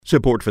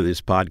Support for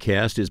this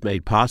podcast is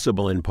made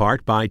possible in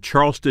part by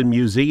Charleston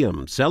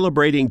Museum,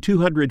 celebrating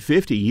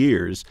 250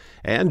 years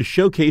and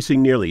showcasing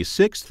nearly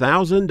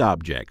 6,000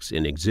 objects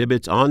in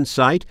exhibits on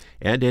site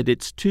and at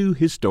its 2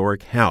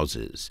 historic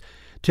houses,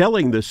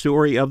 telling the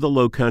story of the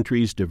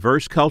Lowcountry's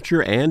diverse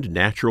culture and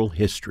natural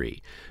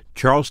history.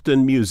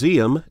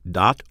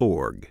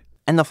 charlestonmuseum.org.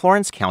 And the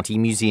Florence County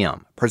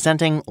Museum,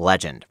 presenting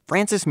Legend,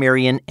 Francis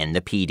Marion and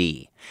the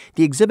PD.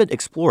 The exhibit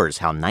explores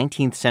how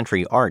 19th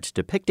century art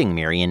depicting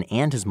Marion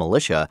and his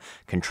militia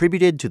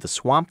contributed to the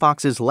Swamp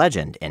Fox's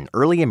legend in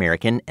early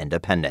American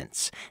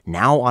independence.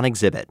 Now on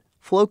exhibit,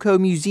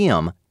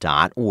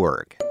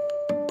 flocomuseum.org.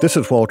 This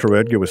is Walter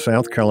Edgar with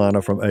South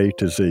Carolina from A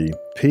to Z.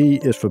 P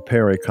is for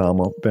Perry,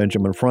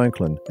 Benjamin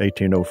Franklin,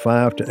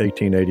 1805 to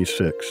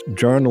 1886,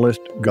 journalist,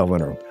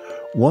 governor.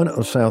 One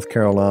of South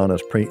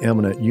Carolina's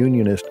preeminent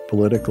Unionist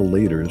political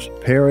leaders,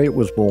 Perry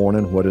was born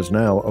in what is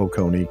now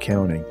Oconee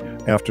County.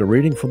 After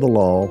reading for the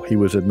law, he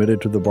was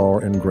admitted to the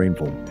bar in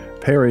Greenville.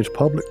 Perry's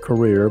public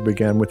career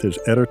began with his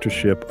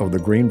editorship of the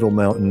Greenville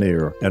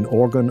Mountaineer, an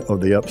organ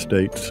of the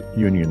upstate's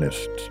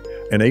Unionists.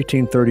 In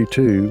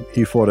 1832,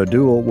 he fought a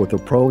duel with a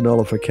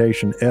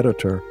pro-nullification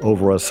editor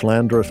over a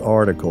slanderous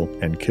article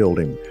and killed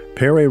him.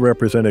 Perry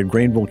represented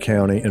Greenville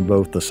County in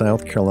both the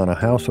South Carolina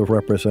House of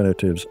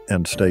Representatives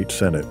and State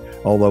Senate.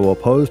 Although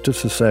opposed to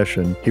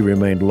secession, he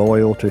remained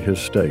loyal to his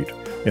state.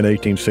 In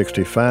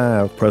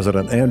 1865,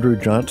 President Andrew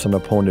Johnson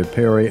appointed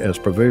Perry as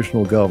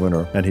provisional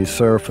governor, and he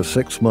served for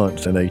 6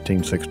 months in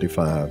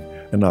 1865.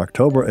 In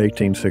October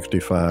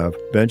 1865,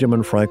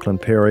 Benjamin Franklin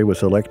Perry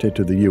was elected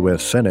to the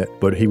U.S. Senate,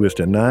 but he was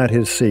denied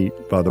his seat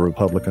by the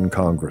Republican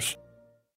Congress.